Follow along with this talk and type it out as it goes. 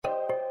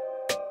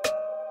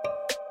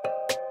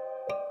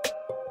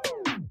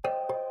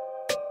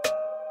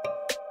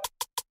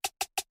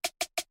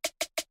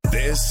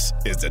This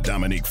is the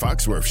Dominique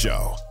Foxworth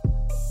Show.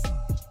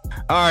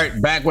 All right,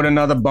 back with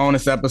another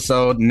bonus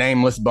episode,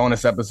 nameless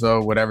bonus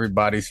episode with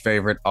everybody's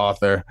favorite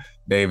author,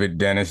 David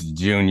Dennis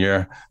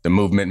Jr. The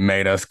Movement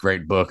Made Us.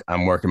 Great book.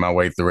 I'm working my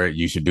way through it.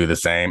 You should do the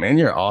same. And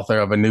you're author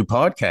of a new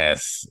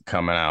podcast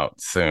coming out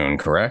soon,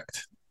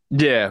 correct?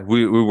 Yeah,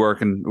 we're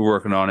working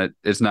on it.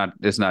 It's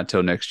not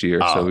till next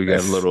year, so we got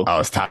a little. Oh,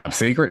 it's top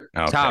secret.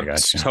 Okay,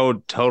 gotcha.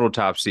 Total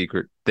top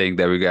secret thing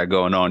that we got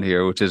going on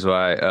here, which is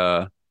why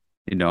I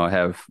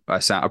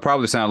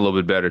probably sound a little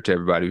bit better to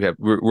everybody.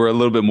 We're a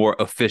little bit more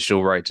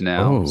official right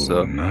now. Oh,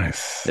 so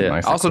nice. Yeah.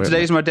 Nice also, equipment.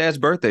 today's my dad's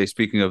birthday.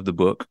 Speaking of the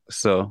book,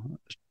 so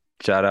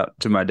shout out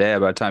to my dad.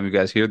 By the time you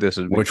guys hear this,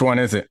 which one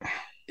is it?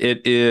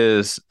 It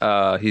is.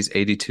 He's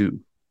 82.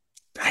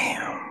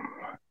 Damn.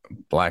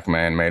 Black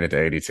man made it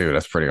to 82.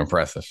 That's pretty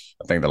impressive.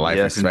 I think the life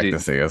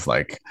expectancy is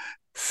like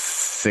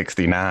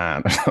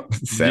 69.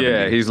 70.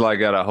 Yeah, he's like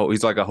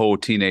a whole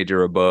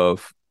teenager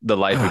above the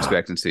life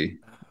expectancy.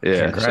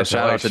 Yeah. So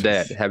shout out to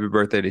Dad. Happy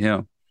birthday to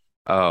him.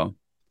 Yeah.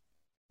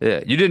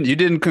 You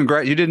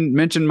didn't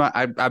mention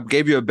I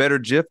gave you a better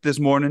GIF this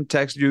morning.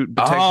 Text you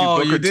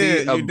Booker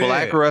T, a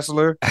black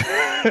wrestler.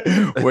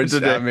 Which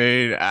I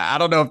mean, I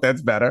don't know if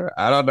that's better.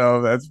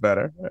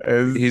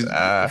 He's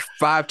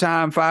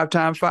 5-time.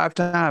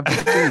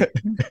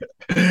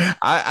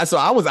 So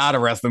I was out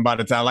of wrestling by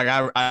the time. Like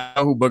I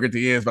know who Booker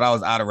T is, but I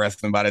was out of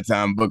wrestling by the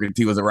time Booker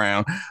T was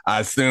around. I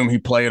assume he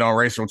played on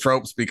racial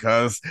tropes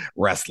because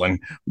wrestling,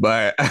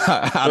 but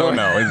I don't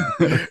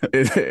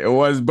know.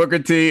 Was Booker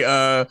T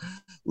a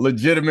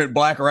legitimate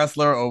black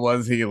wrestler, or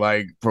was he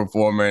like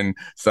performing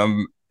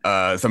some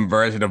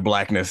version of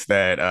blackness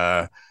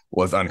that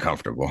was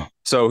uncomfortable?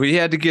 So he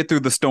had to get through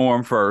the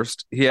storm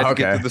first. He had to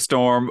get through the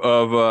storm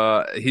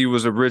of he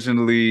was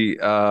originally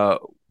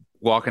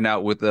walking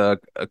out with a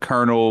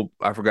colonel.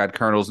 I forgot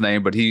colonel's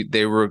name, but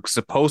they were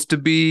supposed to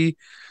be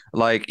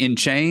like in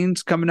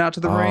chains coming out to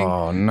the ring.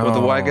 Oh no! With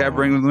the white guy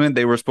bringing them in,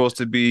 they were supposed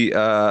to be.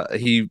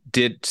 He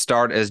did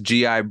start as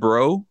GI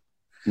Bro.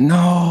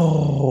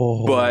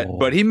 No,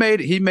 but he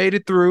made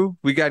it through.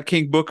 We got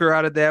King Booker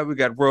out of that. We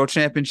got world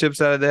championships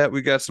out of that.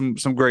 We got some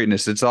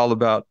greatness. It's all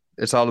about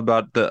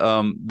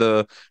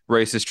the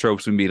racist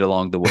tropes we meet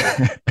along the way.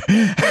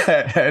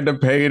 Had to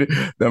pay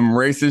them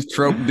racist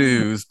trope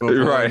dues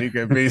before he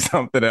could be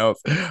something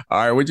else. All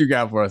right, what you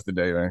got for us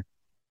today, man?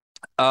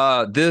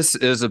 This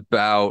is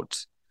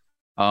about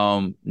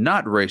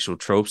not racial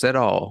tropes at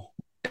all.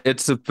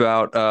 It's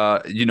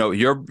about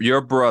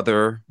your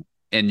brother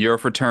and your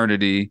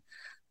fraternity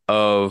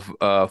of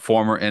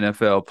former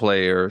NFL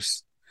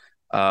players.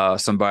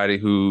 Somebody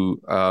who,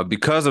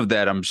 because of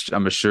that, I'm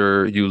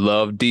sure you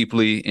love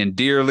deeply and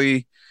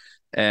dearly,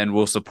 and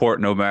will support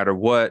no matter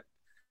what.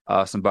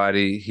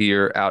 Somebody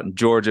here out in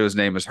Georgia, his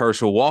name is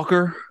Herschel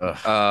Walker,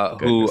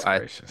 who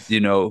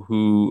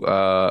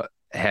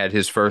had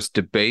his first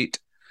debate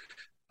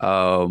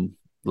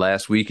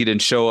last week. He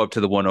didn't show up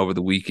to the one over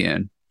the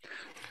weekend,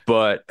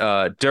 but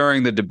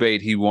during the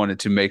debate, he wanted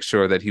to make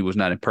sure that he was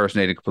not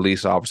impersonating a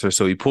police officer,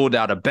 so he pulled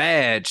out a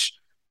badge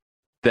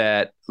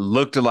that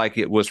looked like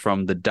it was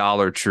from the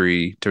Dollar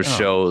Tree to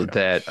show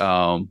that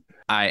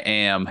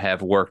I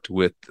have worked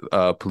with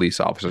police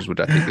officers, which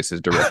I think is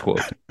his direct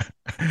quote.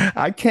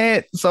 I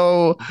can't.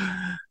 So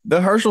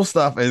the Herschel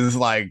stuff is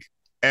like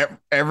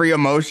every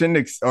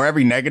emotion or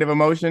every negative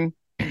emotion,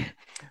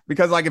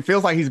 because like it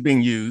feels like he's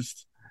being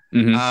used.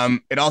 Mm-hmm.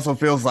 It also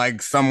feels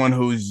like someone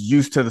who's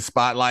used to the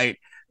spotlight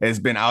has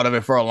been out of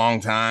it for a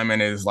long time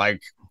and is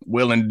like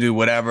willing to do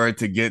whatever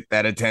to get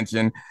that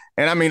attention.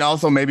 And I mean,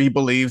 also maybe he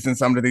believes in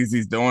some of these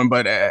he's doing,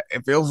 but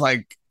it feels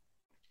like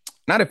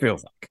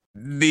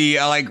the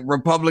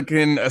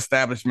Republican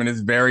establishment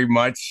is very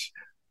much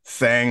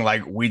saying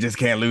like, we just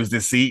can't lose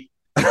this seat.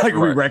 Like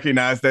we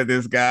recognize that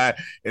this guy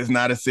is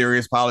not a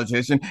serious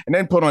politician, and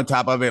then put on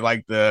top of it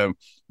like the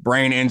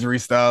brain injury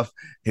stuff,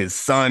 his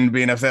son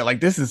being upset.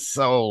 Like this is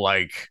so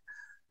like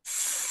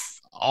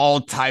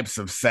all types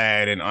of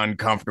sad and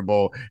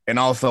uncomfortable and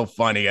also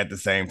funny at the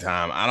same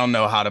time. I don't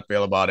know how to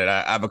feel about it.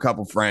 I have a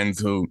couple friends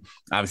who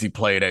obviously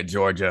played at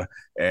Georgia,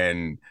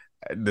 and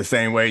the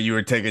same way you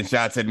were taking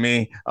shots at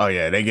me, oh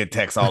yeah, they get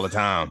texts all the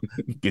time.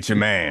 Get your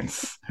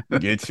mans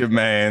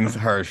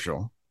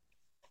Herschel.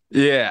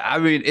 Yeah, I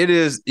mean,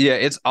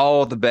 it's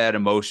all the bad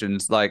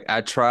emotions. Like I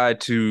try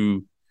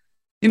to,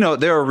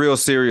 there are real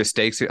serious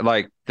stakes here.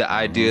 Like the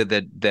idea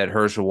that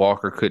Herschel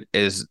Walker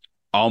is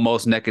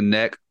almost neck and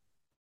neck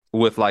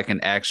with like an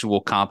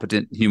actual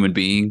competent human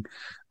being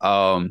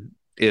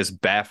is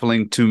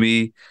baffling to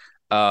me.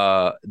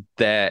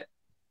 That,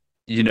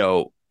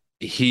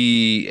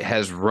 he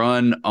has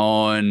run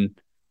on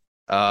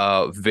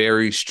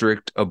very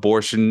strict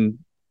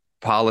abortion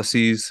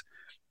policies.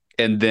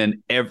 And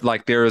then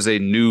there is a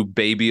new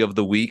baby of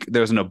the week.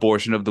 There's an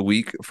abortion of the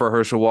week for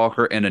Herschel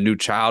Walker and a new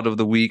child of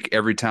the week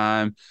every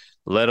time,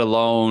 let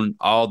alone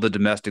all the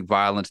domestic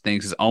violence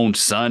things. His own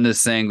son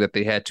is saying that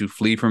they had to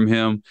flee from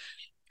him.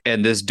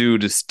 And this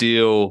dude is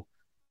still,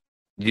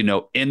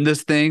 in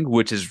this thing,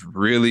 which is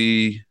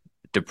really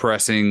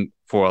depressing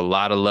for a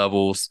lot of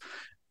levels.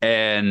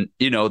 And,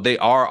 they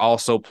are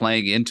also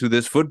playing into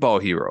this football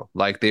hero.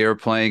 Like, they are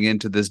playing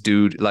into this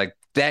dude. Like,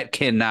 that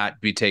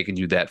cannot be taking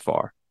you that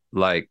far.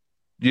 Like,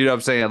 you know what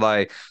I'm saying?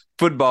 Like,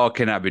 football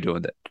cannot be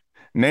doing that.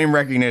 Name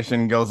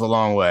recognition goes a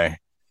long way,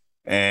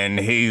 and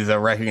he's a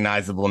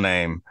recognizable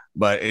name.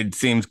 But it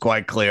seems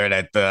quite clear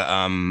that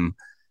the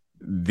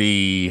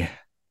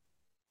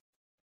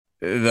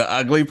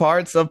ugly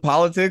parts of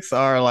politics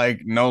are like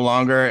no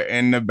longer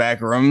in the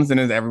back rooms, and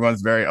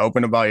everyone's very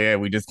open about, yeah,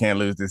 we just can't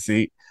lose this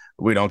seat.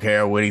 We don't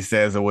care what he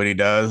says or what he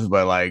does,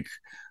 but like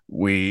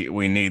we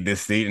need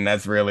this seat, and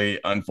that's really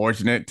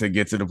unfortunate to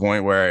get to the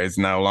point where it's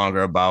no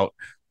longer about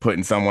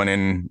putting someone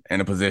in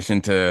a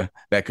position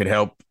that could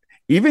help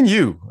even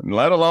you,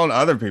 let alone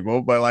other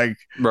people, but like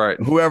right,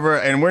 whoever.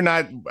 And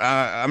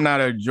I'm not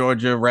a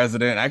Georgia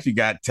resident. I actually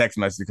got text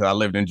messages because I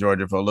lived in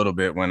Georgia for a little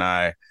bit when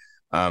I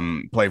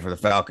played for the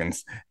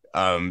Falcons,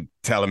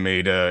 telling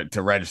me to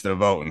register to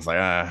vote. And it's like,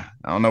 I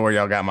don't know where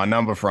y'all got my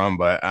number from,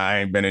 but I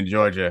ain't been in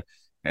Georgia.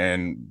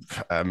 And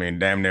I mean,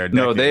 damn near a decade.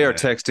 No, they are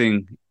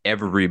texting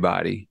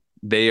everybody.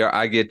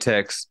 I get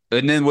texts,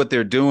 and then what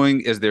they're doing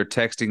is they're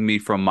texting me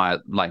from my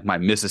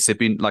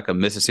Mississippi, like a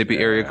Mississippi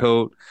area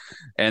code,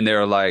 and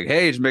they're like,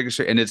 "Hey, just making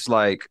sure." And it's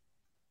like,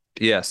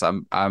 yes,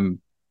 I'm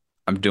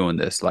doing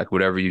this. Like,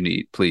 whatever you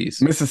need,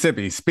 please.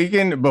 Mississippi.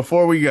 Speaking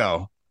before we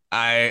go,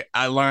 I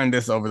learned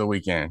this over the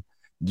weekend.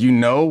 Do you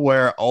know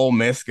where Ole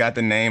Miss got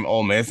the name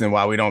Ole Miss and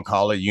why we don't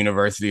call it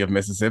University of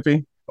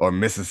Mississippi or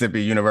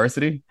Mississippi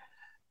University?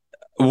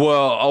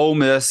 Well, Ole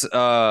Miss,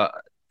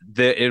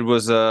 it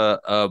was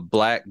a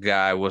black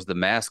guy was the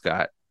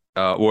mascot,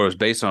 or it was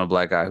based on a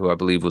black guy who I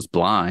believe was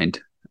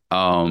blind,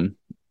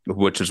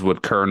 which is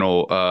what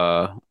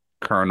Colonel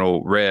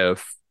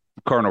Rev,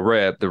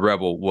 the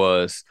rebel,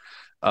 was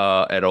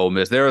at Ole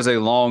Miss. There is a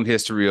long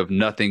history of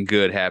nothing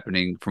good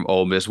happening from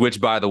Ole Miss, which,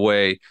 by the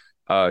way,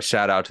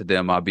 shout out to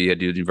them. I'll be at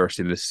the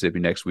University of Mississippi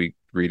next week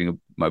reading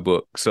my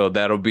book, so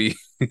that'll be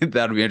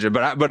interesting.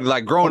 But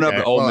like growing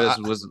up, Ole Miss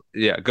was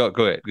Go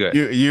ahead.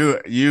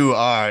 You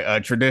are a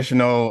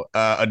traditional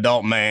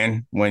adult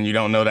man. When you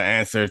don't know the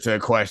answer to a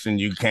question,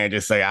 you can't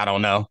just say I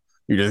don't know.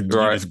 You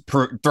just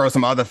throw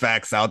some other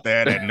facts out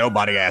there that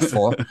nobody asked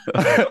for.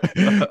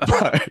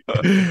 But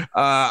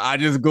I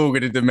just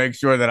Googled it to make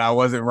sure that I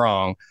wasn't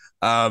wrong.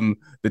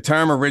 The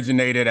term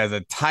originated as a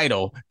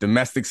title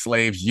domestic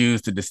slaves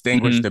used to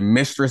distinguish the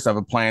mistress of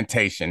a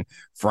plantation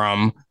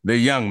from the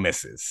young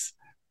misses.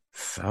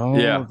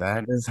 So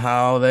that is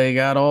how they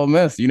got Ole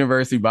Miss.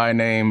 University by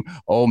name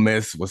Ole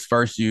Miss was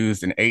first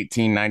used in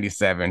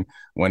 1897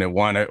 when they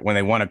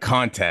won a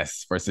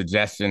contest for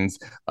suggestions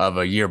of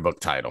a yearbook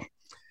title.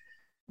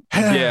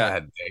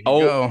 Yeah.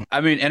 Go.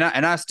 I mean, and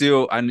I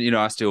still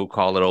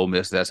call it Ole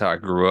Miss. That's how I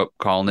grew up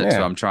calling it. Yeah.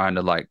 So I'm trying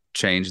to like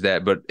change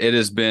that, but it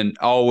has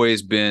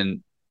always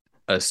been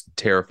a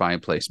terrifying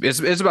place.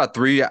 It's about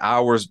 3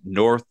 hours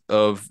north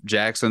of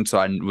Jackson, so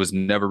I was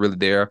never really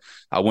there.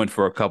 I went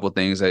for a couple of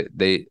things that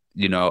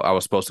I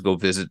was supposed to go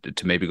visit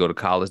to maybe go to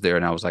college there,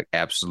 and I was like,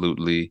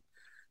 absolutely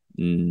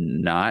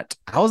not.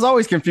 I was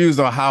always confused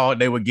on how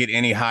they would get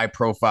any high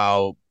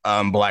profile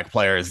black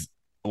players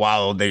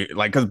while they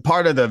because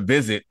part of the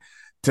visit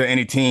to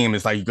any team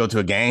is like you go to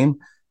a game,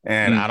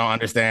 and I don't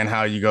understand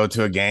how you go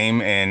to a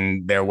game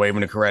and they're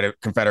waving the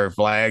Confederate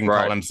flag and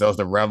call themselves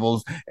the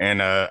Rebels,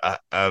 and a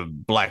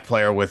black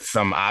player with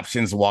some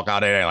options walk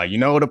out there and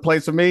like, the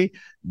place for me?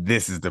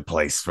 This is the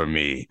place for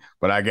me.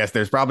 But I guess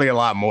there's probably a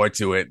lot more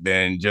to it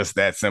than just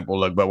that simple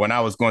look. But when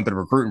I was going through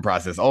the recruiting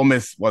process, Ole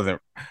Miss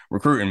wasn't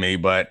recruiting me,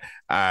 but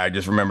I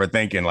just remember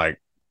thinking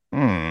like,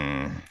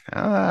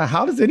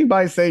 how does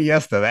anybody say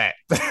yes to that?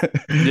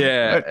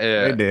 Yeah,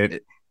 they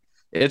did.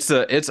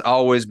 It's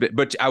always been,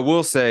 but I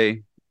will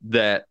say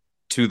that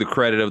to the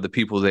credit of the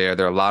people there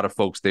are a lot of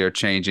folks there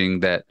changing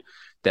that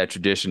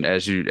tradition.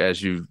 As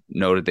you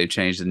noted, they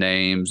changed the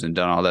names and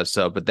done all that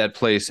stuff. But that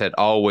place had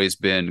always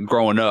been,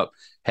 growing up,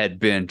 had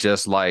been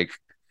just like,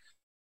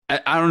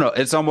 I don't know.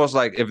 It's almost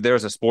like if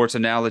there's a sports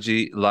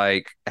analogy,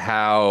 like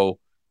how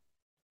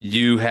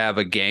you have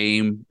a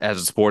game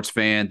as a sports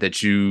fan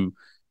that you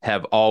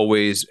have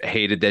always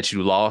hated that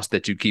you lost,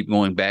 that you keep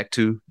going back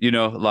to,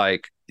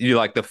 like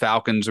the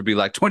Falcons would be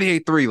like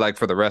 28-3, like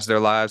for the rest of their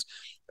lives.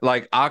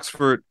 Like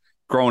Oxford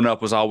growing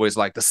up was always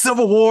like the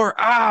Civil War.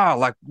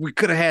 Like we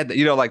could have had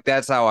that, like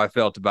that's how I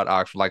felt about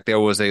Oxford. Like there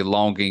was a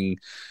longing,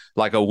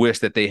 like a wish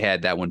that they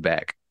had that one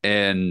back.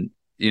 And,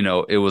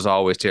 it was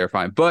always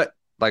terrifying. But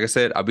like I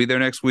said, I'll be there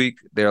next week.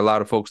 There are a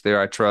lot of folks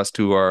there I trust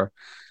who are,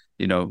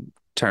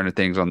 turning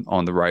things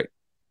on the right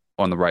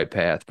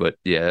path. But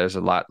yeah, there's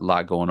a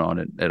lot going on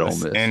at Ole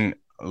Miss. And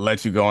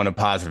let you go on a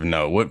positive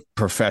note. What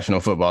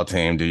professional football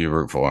team do you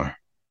root for?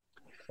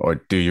 Or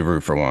do you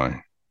root for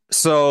one?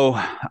 So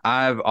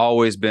I've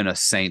always been a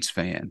Saints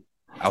fan.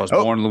 I was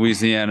born in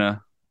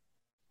Louisiana,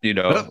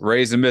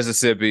 raised in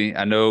Mississippi.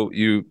 I know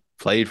you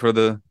played for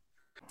the.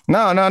 No.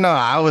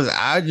 I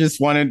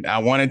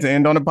wanted to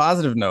end on a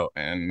positive note.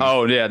 And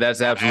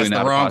that's absolutely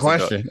not the wrong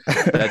question.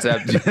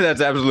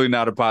 That's absolutely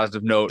not a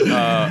positive note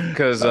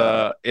because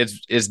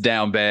it's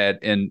down bad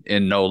in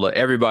NOLA.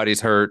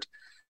 Everybody's hurt.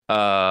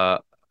 Uh,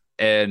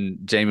 and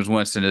Jameis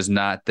Winston is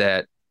not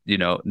that,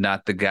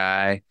 not the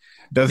guy.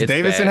 Does It's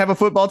Davidson bad. have a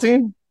football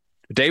team?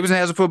 Davidson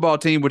has a football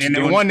team, which And is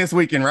they doing. won this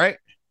weekend, right?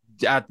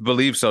 I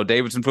believe so.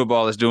 Davidson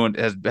football has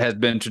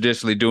been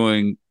traditionally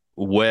doing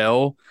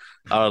well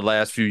the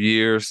last few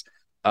years.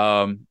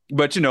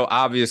 But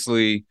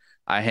obviously,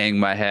 I hang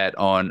my hat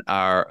on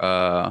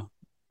our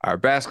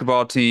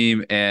basketball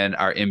team and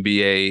our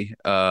NBA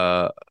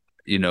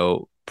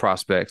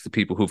prospects, the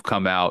people who've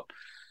come out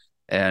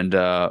and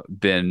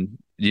been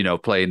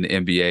played in the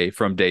NBA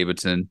from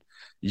Davidson.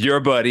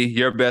 Your buddy,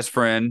 your best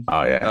friend,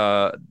 Oh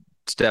yeah,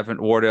 Stephen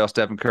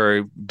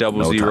Curry, double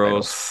no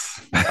zeros.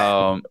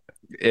 titles.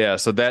 Yeah,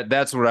 so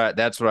that's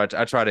what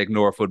I try to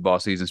ignore football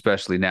season,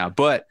 especially now.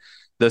 But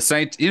the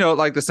Saints,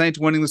 like the Saints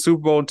winning the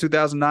Super Bowl in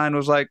 2009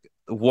 was like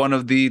one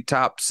of the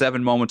top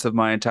 7 moments of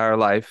my entire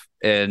life,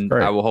 and I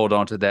Great. will hold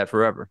on to that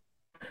forever.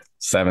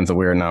 7's a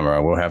weird number.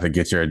 We'll have to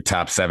get your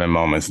top 7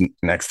 moments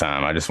next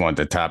time. I just want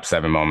the top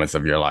 7 moments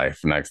of your life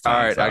next All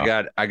time. right, So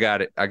I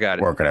got it.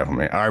 work it out for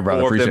me. All right,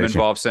 brother. 4 of them Appreciate you.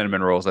 involve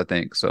cinnamon rolls, I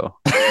think. So,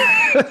 All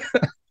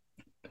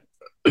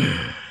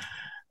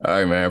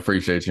right, man.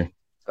 Appreciate you.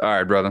 all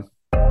right, brother.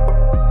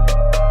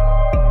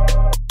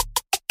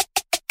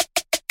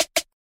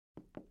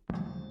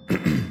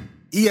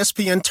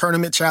 ESPN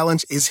Tournament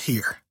Challenge is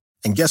here.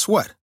 And guess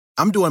what?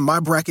 I'm doing my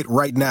bracket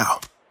right now.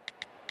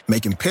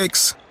 Making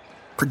picks,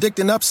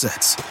 predicting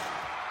upsets,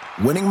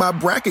 winning my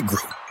bracket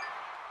group,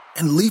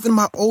 and leaving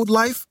my old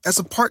life as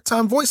a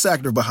part-time voice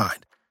actor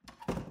behind.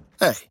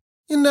 Hey,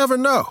 you never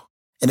know.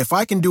 And if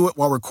I can do it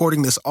while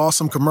recording this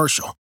awesome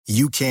commercial,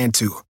 you can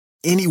too.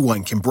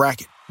 Anyone can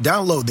bracket.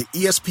 Download the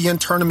ESPN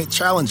Tournament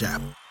Challenge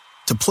app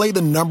to play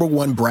the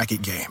 #1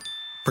 bracket game.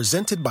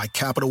 Presented by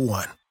Capital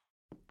One.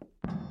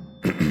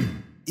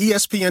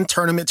 ESPN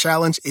Tournament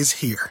Challenge is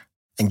here.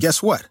 And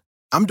guess what?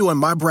 I'm doing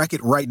my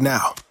bracket right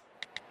now.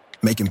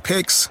 Making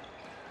picks,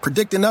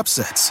 predicting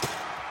upsets,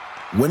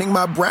 winning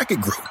my bracket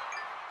group,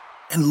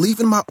 and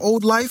leaving my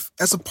old life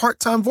as a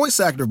part-time voice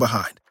actor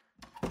behind.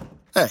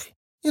 Hey,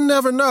 you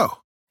never know.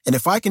 And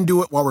if I can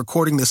do it while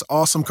recording this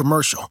awesome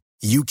commercial,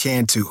 you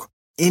can too.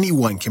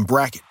 Anyone can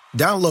bracket.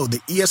 Download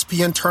the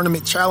ESPN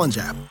Tournament Challenge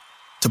app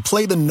to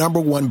play the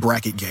 #1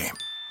 bracket game.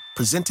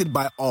 Presented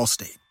by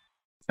Allstate.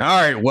 All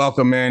right,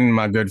 welcome in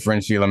my good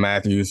friend Sheila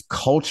Matthews,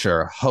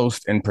 culture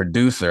host and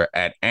producer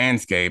at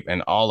Anscape,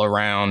 and all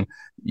around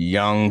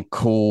young,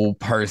 cool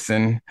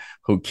person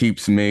who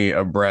keeps me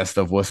abreast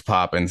of what's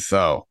popping.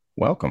 So,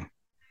 welcome.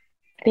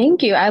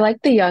 Thank you. I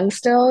like the young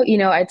still.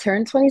 I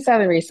turned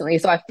 27 recently,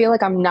 so I feel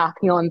like I'm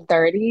knocking on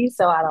 30,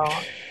 so I don't.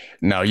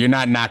 No, you're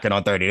not knocking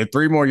on 30.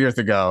 3 more years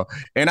to go.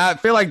 And I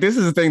feel like this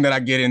is the thing that I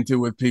get into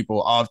with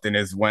people often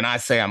is when I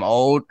say I'm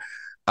old,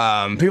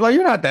 people are like,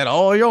 you're not that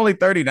old. You're only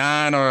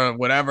 39 or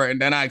whatever.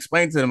 And then I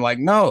explain to them like,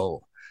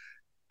 no,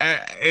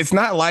 it's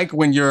not like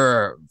when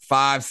you're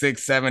 5,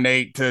 6, 7,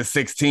 8 to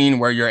 16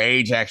 where your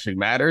age actually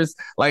matters.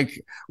 Like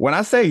when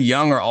I say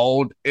young or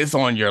old, it's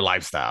on your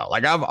lifestyle.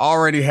 Like I've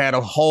already had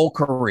a whole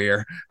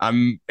career.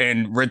 I'm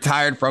and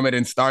retired from it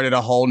and started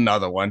a whole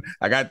nother one.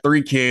 I got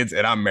 3 kids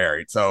and I'm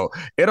married. So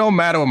it don't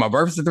matter what my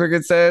birth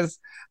certificate says.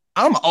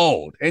 I'm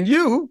old and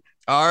you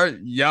are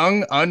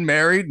young,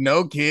 unmarried,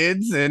 no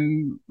kids,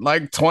 and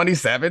like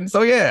 27.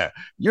 So yeah,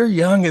 you're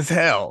young as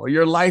hell.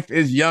 Your life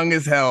is young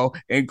as hell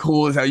and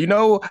cool as hell. You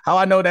know how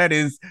I know that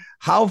is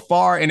how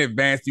far in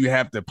advance do you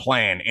have to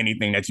plan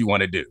anything that you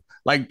want to do?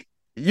 Like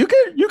you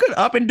could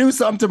up and do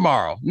something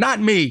tomorrow. Not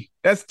me.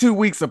 That's 2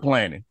 weeks of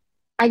planning.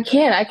 I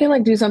can. I can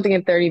like do something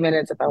in 30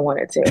 minutes if I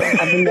wanted to.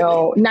 I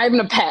have not even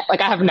a pet.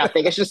 Like I have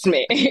nothing. It's just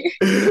me.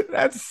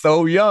 That's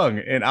so young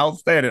and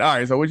outstanding. All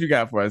right, so what you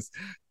got for us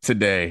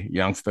today,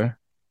 youngster?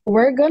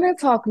 We're gonna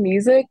talk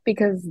music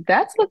because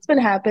that's what's been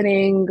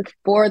happening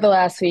for the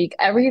last week.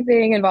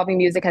 Everything involving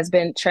music has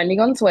been trending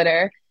on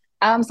Twitter.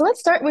 So let's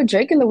start with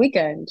Drake and The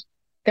Weeknd.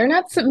 They're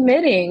not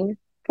submitting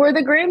for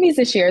the Grammys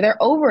this year.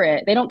 They're over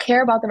it. They don't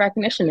care about the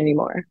recognition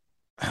anymore.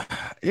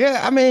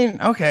 Yeah, I mean,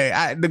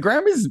 okay, the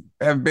Grammys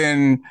have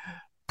been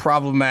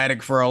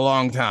problematic for a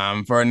long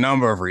time for a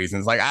number of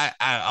reasons. Like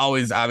I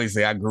always,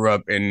 obviously, I grew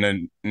up in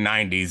the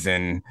 90s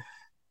and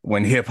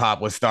when hip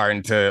hop was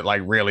starting to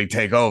like really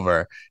take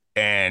over.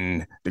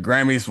 And the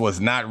Grammys was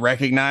not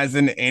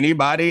recognizing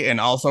anybody and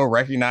also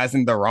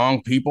recognizing the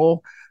wrong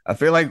people. I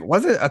feel like,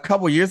 was it a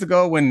couple years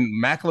ago when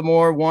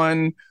Macklemore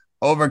won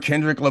over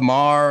Kendrick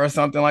Lamar or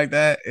something like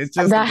that? It's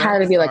just That had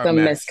to be like a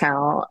mess.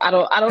 miscount. I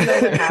don't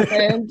know what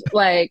happened.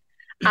 Like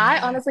I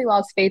honestly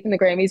lost faith in the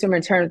Grammys when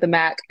Return of the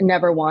Mac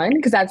never won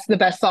because that's the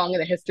best song in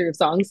the history of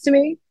songs to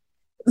me.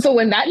 So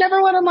when that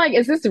never won, I'm like,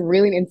 is this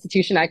really an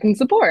institution I can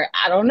support?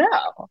 I don't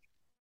know.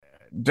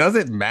 Does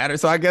it matter?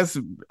 So I guess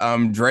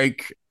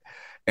Drake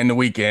and The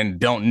Weeknd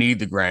don't need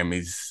the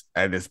Grammys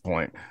at this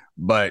point,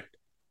 but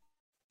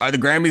are the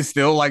Grammys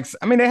still like,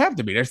 I mean, they have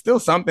to be. There's still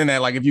something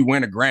that like if you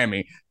win a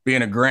Grammy,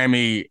 being a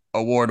Grammy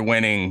award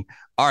winning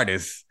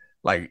artist,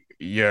 like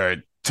your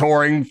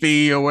touring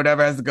fee or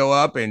whatever has to go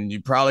up and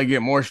you probably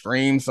get more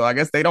streams. So I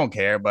guess they don't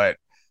care, but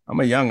I'm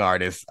a young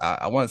artist.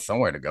 I want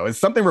somewhere to go. Is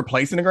something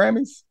replacing the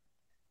Grammys?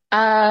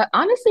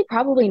 Honestly,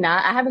 probably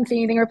not. I haven't seen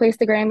anything replace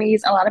the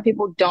Grammys. A lot of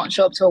people don't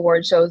show up to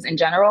award shows in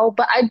general,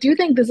 but I do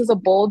think this is a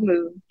bold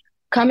move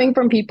coming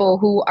from people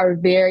who are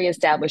very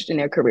established in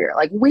their career.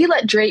 Like, we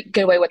let Drake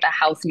get away with a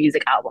house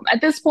music album.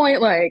 At this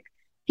point, like,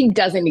 he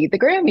doesn't need the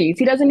Grammys.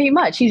 He doesn't need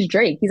much. He's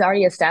Drake. He's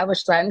already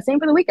established that. And the same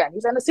for The Weeknd.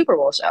 He's on the Super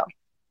Bowl show.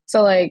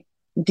 So, like,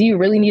 do you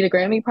really need a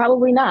Grammy?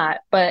 Probably not.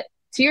 But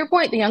to your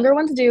point, the younger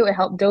ones do. It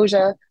helped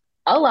Doja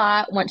a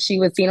lot once she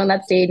was seen on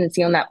that stage and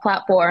seen on that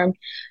platform.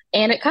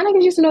 And it kind of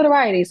gives you some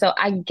notoriety. So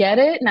I get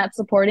it, not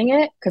supporting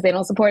it because they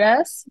don't support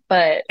us.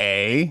 But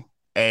A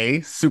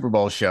Super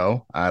Bowl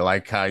show. I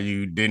like how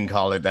you didn't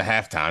call it the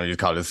halftime; you just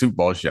called it the Super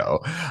Bowl show.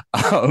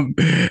 Um,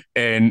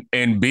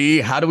 and B,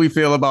 how do we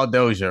feel about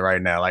Doja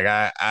right now? Like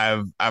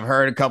I've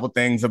heard a couple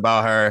things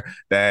about her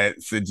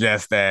that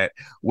suggest that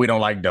we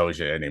don't like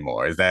Doja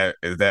anymore. Is that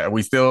are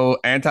we still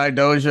anti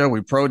Doja? Are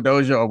we pro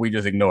Doja, or we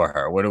just ignore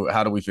her?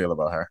 How do we feel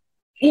about her?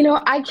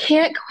 I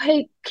can't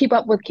quite keep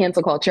up with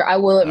cancel culture. I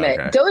will admit,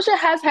 Okay. Doja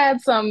has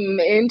had some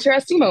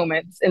interesting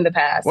moments in the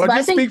past. Well, But I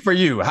just think speak for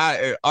you.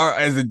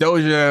 As a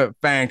Doja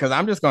fan, because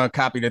I'm just going to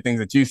copy the things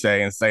that you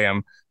say and say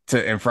them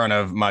to in front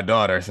of my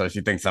daughter, so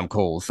she thinks I'm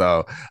cool.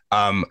 So,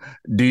 um,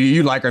 do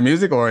you like her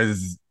music, or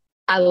is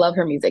I love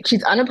her music.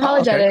 She's okay,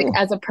 unapologetic cool,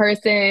 as a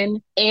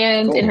person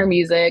and in her cool.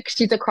 music.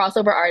 She's a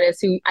crossover artist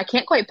who I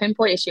can't quite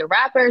pinpoint. Is she a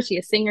rapper? Is she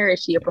a singer?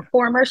 Is she a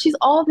performer? She's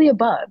all of the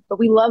above, but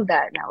we love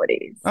that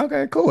nowadays.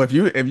 Okay, cool. If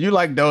you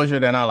like Doja,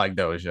 then I like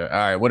Doja. All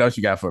right, what else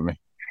you got for me?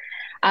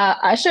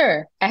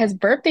 Usher, at his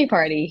birthday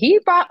party, he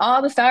brought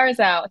all the stars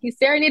out. He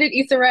serenaded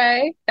Issa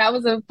Rae. That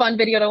was a fun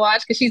video to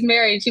watch because she's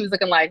married and she was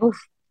looking like, oof,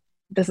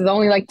 this is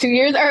only like 2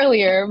 years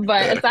earlier.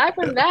 But aside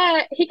from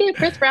that, he gave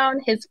Chris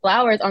Brown his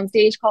flowers on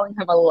stage, calling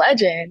him a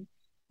legend,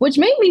 which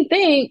made me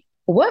think,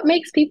 what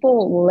makes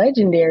people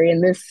legendary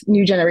in this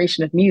new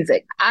generation of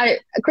music?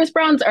 Chris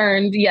Brown's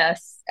earned,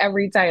 yes,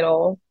 every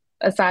title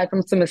aside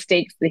from some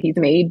mistakes that he's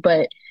made.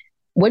 But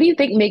what do you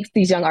think makes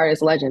these young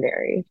artists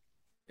legendary?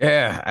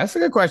 Yeah, that's a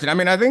good question. I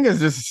mean, I think it's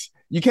just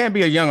you can't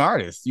be a young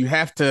artist. You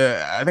have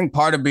to. I think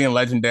part of being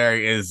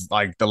legendary is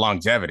like the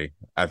longevity.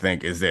 I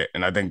think is it,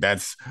 and I think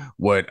that's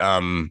what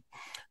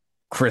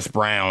Chris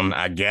Brown,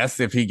 I guess,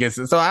 if he gets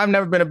it. So I've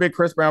never been a big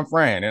Chris Brown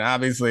fan, and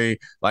obviously,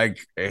 like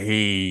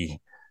he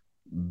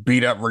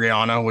beat up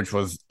Rihanna, which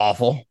was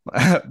awful.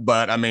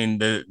 But I mean,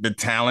 the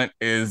talent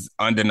is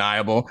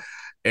undeniable.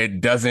 It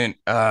doesn't.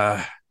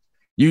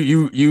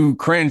 You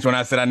cringed when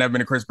I said I never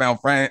been a Chris Brown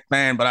fan,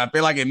 but I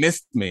feel like it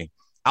missed me.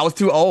 I was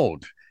too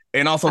old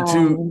and also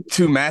too Um,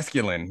 too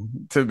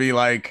masculine to be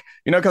like,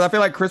 because I feel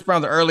like Chris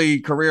Brown's early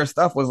career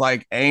stuff was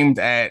like aimed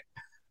at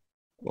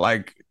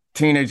like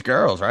teenage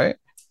girls, right?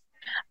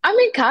 I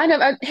mean, kind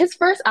of. His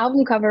first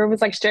album cover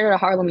was like straight out of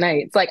Harlem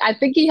Nights. Like, I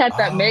think he had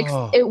that mix.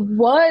 Oh, It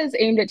was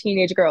aimed at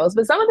teenage girls,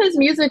 but some of his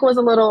music was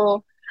a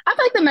little, I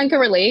feel like the men could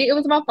relate. It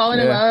was about falling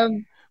in yeah. love,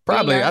 being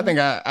Probably. I young.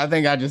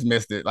 think I just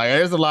missed it. Like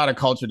there's a lot of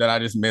culture that I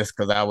just missed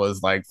because I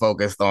was like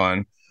focused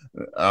on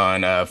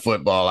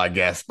football, I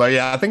guess. But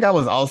yeah, I think I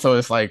was also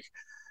just like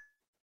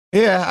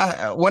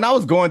yeah, when I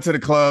was going to the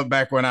club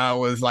back when I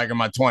was like in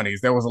my 20s,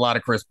 there was a lot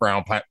of Chris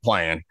Brown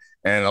playing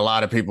and a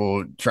lot of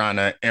people trying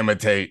to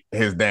imitate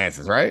his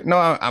dances, right? No,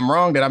 I'm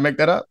wrong. Did I make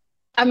that up?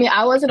 I mean,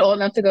 I wasn't old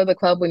enough to go to the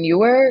club when you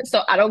were,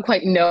 so I don't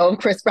quite know if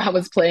Chris Brown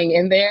was playing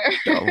in there.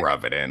 Don't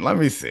rub it in. Let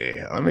me see.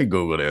 Let me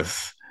Google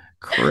this.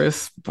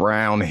 Chris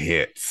Brown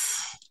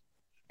hits.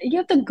 You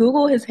have to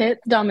Google his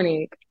hits,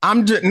 Dominique.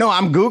 I'm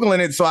Googling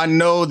it so I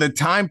know the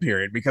time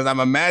period because I'm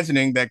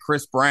imagining that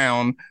Chris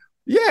Brown,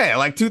 yeah,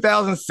 like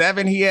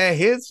 2007, he had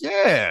hits.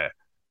 Yeah.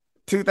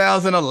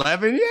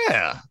 2011,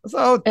 yeah.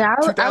 So Yeah, I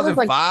was like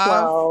 2005,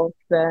 12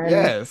 then.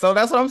 yeah. So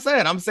that's what I'm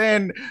saying. I'm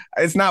saying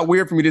it's not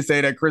weird for me to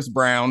say that Chris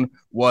Brown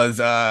was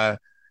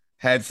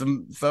had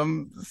some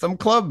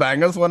club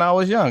bangers when I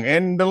was young,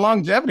 and the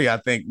longevity I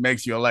think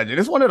makes you a legend.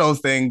 It's one of those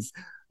things.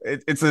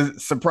 It's a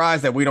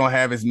surprise that we don't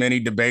have as many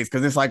debates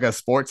because it's like a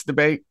sports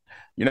debate,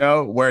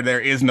 where there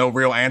is no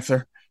real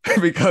answer. That's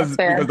because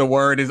fair. the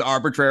word is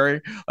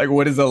arbitrary. Like,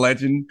 what is a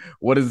legend?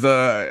 What is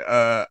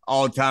a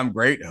all time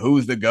great?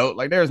 Who's the goat?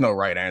 Like, there's no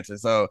right answer.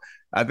 So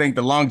I think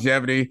the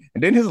longevity,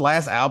 and then his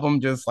last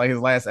album, just like his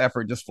last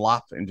effort, just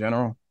flopped in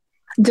general.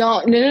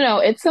 Don't no no no.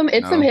 It's some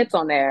No. hits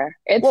on there.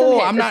 It's some Whoa,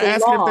 hits. I'm It's not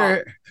asking if long.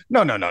 they're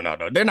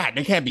no. They're not.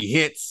 They can't be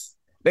hits.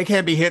 They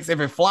can't be hits if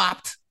it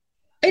flopped.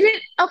 It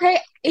did okay.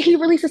 He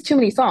releases too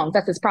many songs.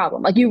 That's his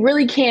problem. Like you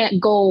really can't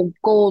go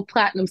gold,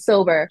 platinum,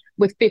 silver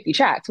with 50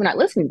 tracks. We're not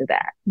listening to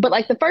that. But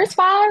like the first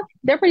five,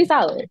 they're pretty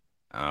solid.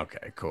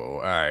 Okay, cool.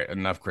 All right,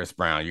 enough Chris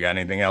Brown. You got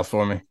anything else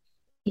for me?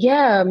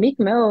 Yeah, Meek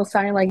Mill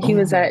sounding like he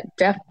was Oh. at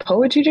Def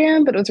Poetry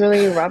Jam, but it was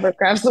really Robert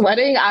Kraft's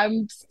wedding.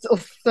 I'm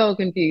so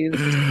confused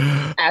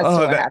as to Oh,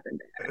 what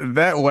happened.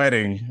 that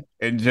wedding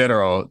in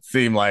general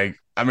seemed like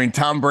I mean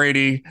Tom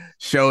Brady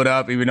showed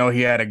up even though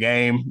he had a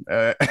game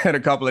in a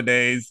couple of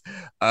days.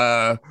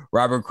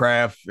 Robert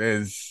Kraft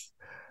is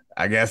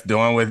I guess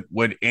doing with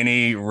what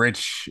any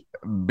rich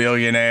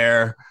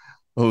billionaire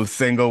who's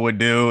single would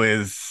do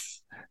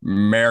is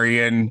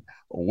marrying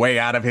way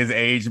out of his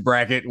age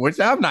bracket, which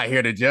I'm not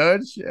here to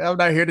judge. I'm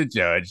not here to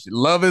judge.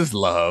 Love is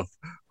love.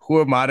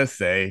 Who am I to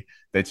say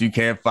that you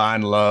can't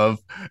find love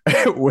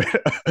with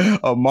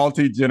a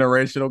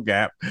multi-generational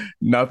gap?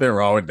 Nothing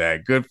wrong with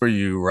that. Good for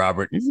you,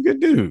 Robert. He's a good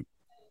dude.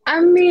 I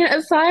mean,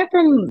 aside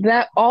from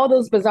that, all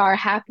those bizarre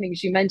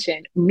happenings you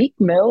mentioned, Meek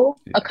Mill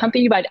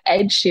accompanied by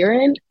Ed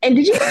Sheeran. And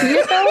did you see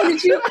it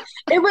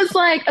though? It was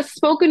like a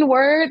spoken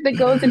word that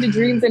goes into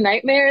dreams and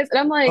nightmares. And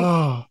I'm like,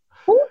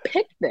 who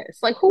picked this?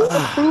 Like, who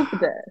approved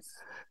this?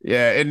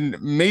 Yeah, and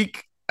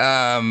Meek,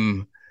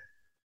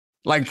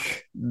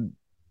 like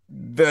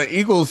the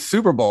Eagles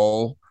Super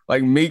Bowl,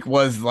 like Meek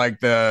was like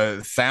the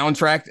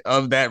soundtrack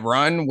of that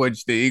run,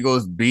 which the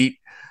Eagles beat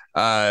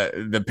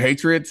the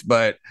Patriots.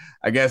 But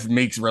I guess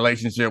Meek's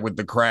relationship with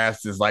the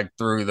Crafts is like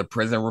through the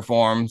prison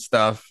reform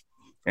stuff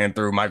and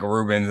through Michael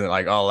Rubin and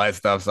like all that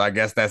stuff. So I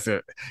guess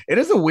it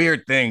is a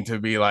weird thing to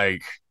be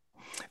like,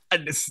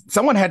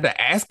 someone had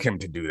to ask him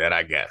to do that,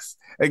 I guess,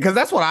 because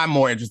that's what I'm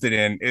more interested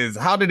in is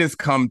how did this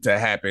come to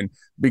happen?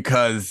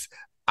 Because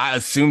I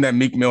assume that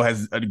Meek Mill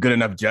has a good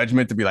enough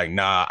judgment to be like,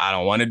 nah, I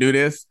don't want to do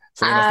this.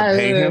 So they have to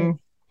pay him.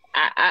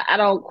 I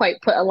don't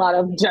quite put a lot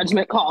of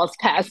judgment calls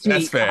past me.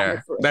 That's fair.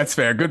 Honestly. That's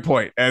fair. Good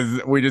point.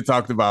 As we just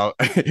talked about,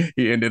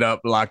 he ended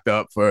up locked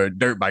up for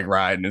dirt bike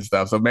riding and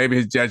stuff. So maybe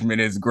his judgment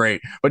is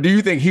great. But do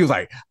you think he was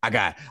like,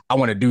 I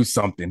want to do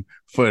something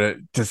to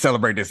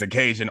celebrate this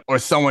occasion? Or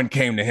someone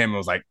came to him and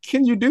was like,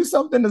 can you do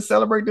something to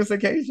celebrate this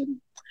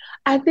occasion?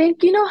 I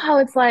think, you know how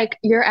it's like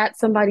you're at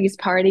somebody's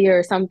party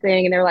or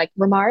something and they're like,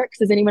 remarks?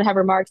 Does anyone have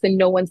remarks? And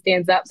no one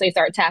stands up. So they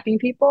start tapping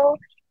people.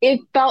 It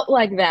felt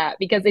like that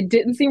because it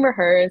didn't seem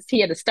rehearsed.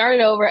 He had to start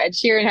it over. Ed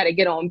Sheeran had to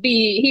get on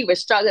beat. He was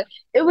struggling.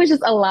 It was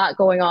just a lot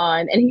going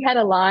on. And he had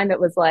a line that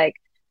was like,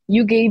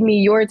 you gave me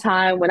your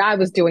time when I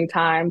was doing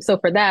time. So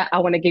for that, I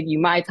want to give you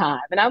my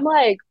time. And I'm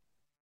like,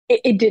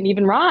 it didn't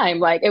even rhyme.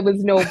 Like it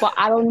was but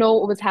I don't know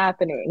what was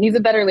happening. He's a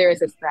better lyricist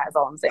than that, is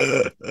all I'm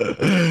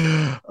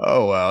saying.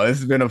 Oh, well,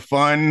 it's been a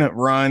fun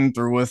run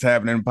through what's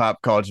happening in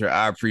pop culture.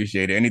 I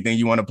appreciate it. Anything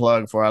you want to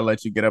plug before I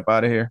let you get up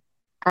out of here?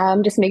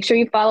 Just make sure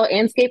you follow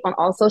Anscape on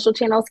all social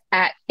channels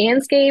at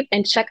Anscape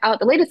and check out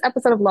the latest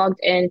episode of Logged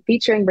In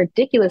featuring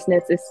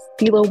Ridiculousness is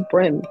Philo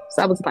Brim.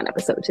 So that was a fun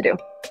episode to do.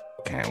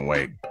 Can't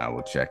wait. I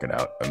will check it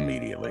out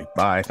immediately.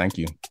 Bye. Thank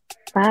you.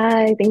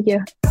 Bye. Thank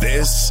you.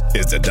 This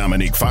is the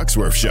Dominique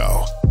Foxworth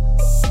Show.